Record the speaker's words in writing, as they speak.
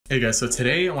Hey guys, so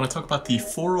today I want to talk about the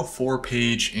 404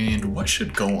 page and what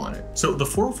should go on it. So the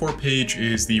 404 page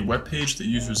is the web page that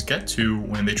users get to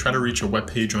when they try to reach a web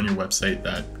page on your website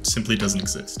that simply doesn't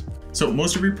exist. So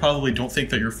most of you probably don't think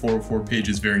that your 404 page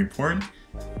is very important,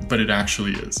 but it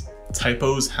actually is.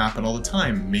 Typos happen all the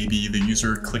time. Maybe the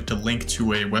user clicked a link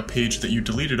to a web page that you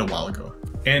deleted a while ago.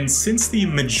 And since the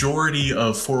majority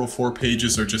of 404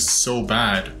 pages are just so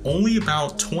bad, only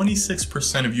about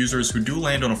 26% of users who do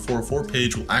land on a 404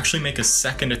 page will actually make a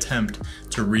second attempt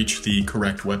to reach the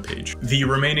correct web page. The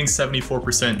remaining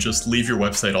 74% just leave your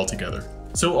website altogether.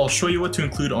 So I'll show you what to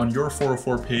include on your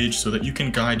 404 page so that you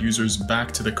can guide users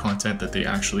back to the content that they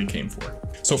actually came for.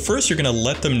 So first, you're gonna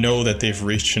let them know that they've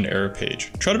reached an error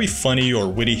page. Try to be funny or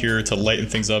witty here to lighten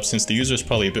things up since the user is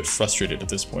probably a bit frustrated at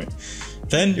this point.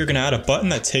 Then you're gonna add a button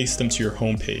that takes them to your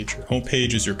home page. Your home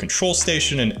page is your control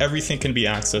station and everything can be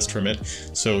accessed from it,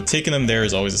 so taking them there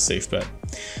is always a safe bet.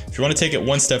 If you want to take it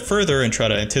one step further and try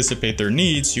to anticipate their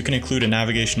needs, you can include a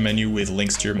navigation menu with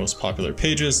links to your most popular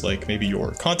pages, like maybe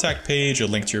your contact page, a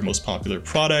link to your most popular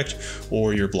product,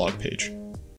 or your blog page.